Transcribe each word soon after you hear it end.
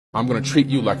I'm going to treat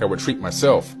you like I would treat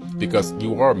myself because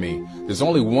you are me. There's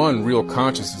only one real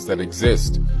consciousness that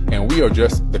exists, and we are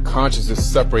just the consciousness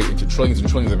separated into trillions and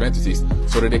trillions of entities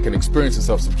so that it can experience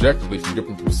itself subjectively from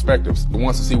different perspectives. It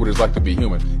wants to see what it's like to be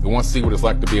human. It wants to see what it's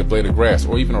like to be a blade of grass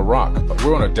or even a rock. But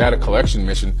we're on a data collection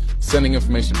mission, sending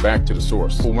information back to the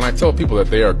source. So when I tell people that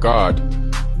they are God,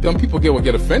 some people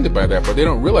get offended by that, but they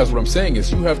don't realize what I'm saying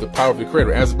is you have the power of the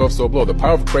creator, as above, so below. The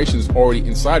power of creation is already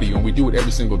inside of you, and we do it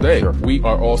every single day. We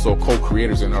are also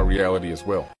co-creators in our reality as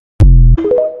well.